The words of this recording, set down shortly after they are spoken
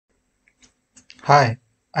Hi,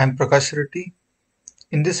 I'm Prakash Reddy.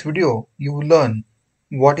 In this video, you will learn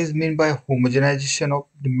what is meant by homogenization of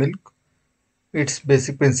the milk, its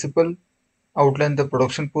basic principle, outline the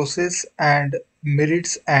production process, and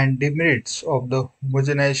merits and demerits of the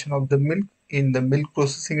homogenization of the milk in the milk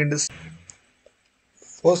processing industry.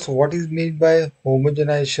 First, what is meant by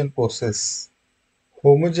homogenization process?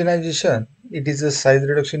 Homogenization, it is a size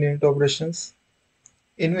reduction unit operations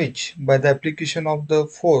in which by the application of the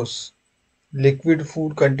force liquid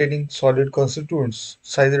food containing solid constituents,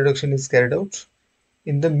 size reduction is carried out.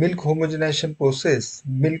 In the milk homogenization process,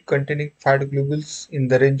 milk containing fat globules in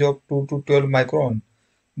the range of 2 to 12 micron.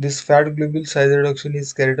 This fat globule size reduction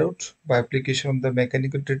is carried out by application of the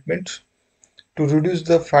mechanical treatment to reduce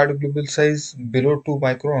the fat globule size below 2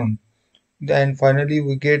 micron. And finally,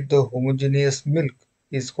 we get the homogeneous milk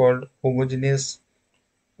is called homogenized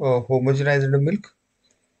milk.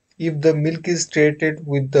 If the milk is treated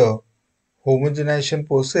with the homogenization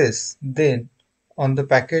process, then on the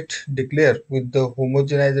packet declare with the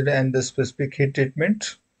homogenized and the specific heat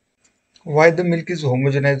treatment. Why the milk is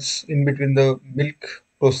homogenized in between the milk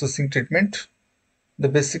processing treatment? The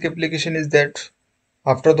basic application is that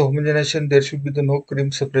after the homogenization there should be the no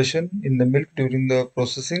cream separation in the milk during the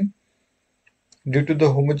processing. Due to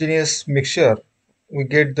the homogeneous mixture, we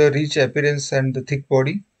get the rich appearance and the thick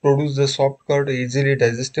body, produce the soft curd easily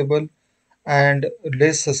digestible and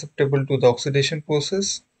less susceptible to the oxidation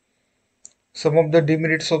process. Some of the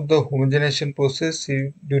demerits of the homogenization process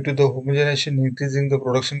due to the homogenization increasing the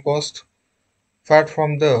production cost. Fat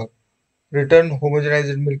from the returned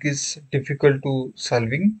homogenized milk is difficult to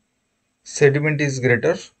salving. Sediment is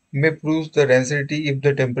greater. May produce the density if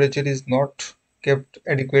the temperature is not kept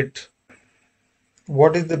adequate.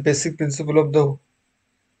 What is the basic principle of the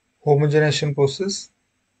homogenization process?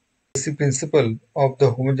 Basic principle of the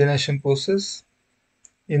homogenization process.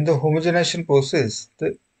 In the homogenization process,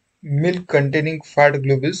 the milk containing fat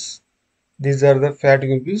globules, these are the fat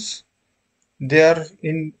globules, they are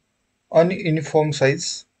in ununiform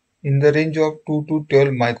size in the range of 2 to 12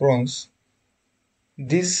 microns.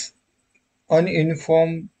 These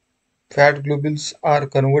ununiform fat globules are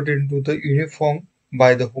converted into the uniform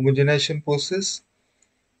by the homogenization process.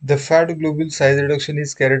 The fat globule size reduction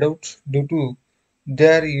is carried out due to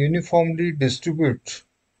their uniformly distribute,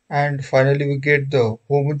 and finally we get the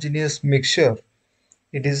homogeneous mixture.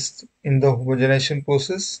 It is in the homogenization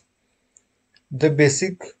process. The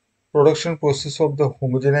basic production process of the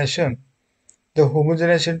homogenization. The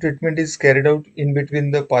homogenization treatment is carried out in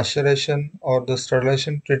between the pasteurization or the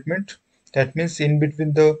sterilization treatment. That means in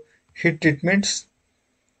between the heat treatments.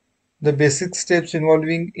 The basic steps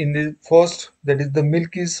involving in the first, that is the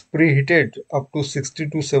milk is preheated up to 60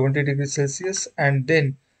 to 70 degrees Celsius and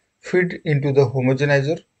then feed into the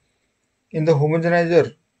homogenizer. In the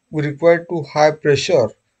homogenizer, we require to high pressure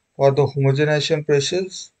for the homogenization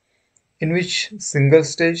process in which single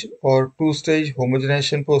stage or two stage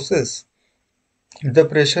homogenization process. The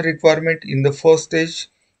pressure requirement in the first stage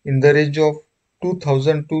in the range of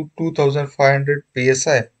 2000 to 2500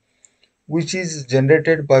 psi, which is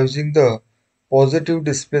generated by using the positive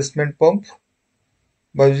displacement pump.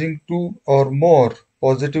 By using two or more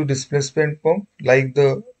positive displacement pump like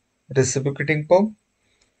the reciprocating pump,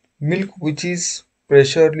 milk which is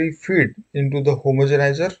pressurely fed into the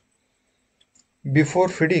homogenizer. Before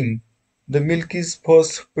feeding, the milk is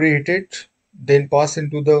first preheated, then passed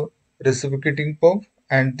into the reciprocating pump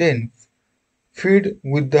and then feed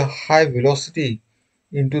with the high velocity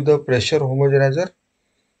into the pressure homogenizer.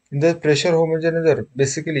 In the pressure homogenizer,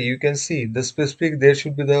 basically you can see the specific, there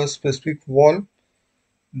should be the specific wall.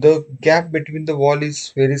 The gap between the wall is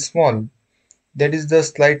very small, that is the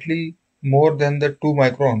slightly more than the 2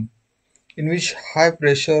 micron, in which high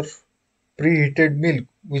pressure preheated milk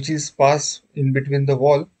which is passed in between the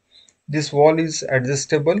wall. This wall is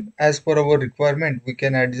adjustable as per our requirement. We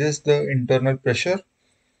can adjust the internal pressure,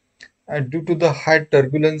 and due to the high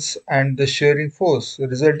turbulence and the shearing force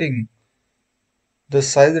resulting, the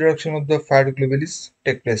size reduction of the fat globules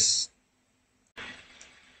take place.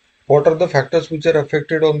 What are the factors which are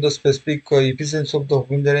affected on the specific efficiency of the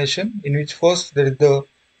homogenization? In which first there is the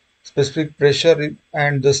specific pressure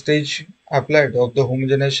and the stage applied of the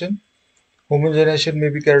homogenization. Homogenization may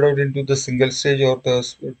be carried out into the single stage or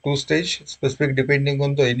the two stage specific depending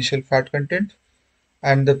on the initial fat content,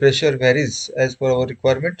 and the pressure varies as per our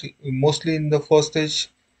requirement. Mostly in the first stage,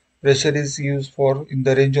 pressure is used for in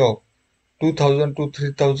the range of 2000 to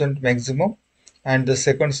 3000 maximum, and the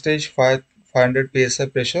second stage 500 psi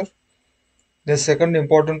pressure. The second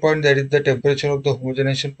important point, that is the temperature of the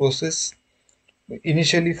homogenization process.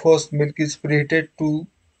 Initially, first milk is preheated to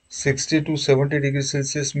 60 to 70 degrees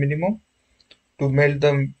Celsius minimum to melt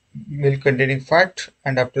the milk containing fat,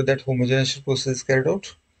 and after that homogenization process is carried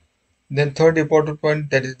out. Then third important point,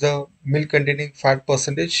 that is the milk containing fat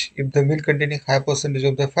percentage. If the milk containing high percentage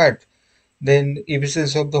of the fat, then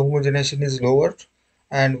efficiency of the homogenization is lower.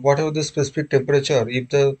 And whatever the specific temperature, if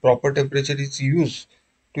the proper temperature is used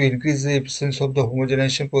to increase the efficiency of the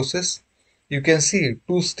homogenization process, you can see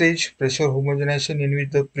two-stage pressure homogenization in which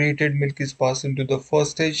the preheated milk is passed into the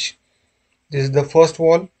first stage. This is the first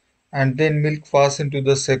wall, and then milk passes into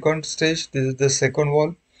the second stage. This is the second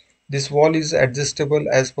wall. This wall is adjustable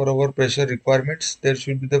as per our pressure requirements. There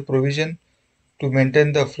should be the provision to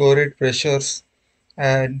maintain the flow rate pressures,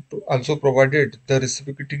 and also provided the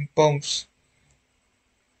reciprocating pumps.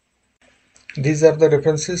 These are the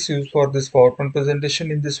references used for this PowerPoint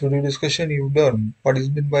presentation. In this video discussion, you learn what is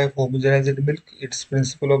meant by homogenized milk, its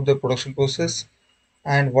principle of the production process,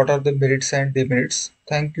 and what are the merits and demerits.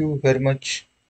 Thank you very much.